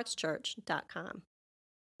saltboxchurch.com.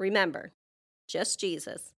 Remember, just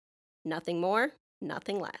Jesus, nothing more,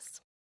 nothing less.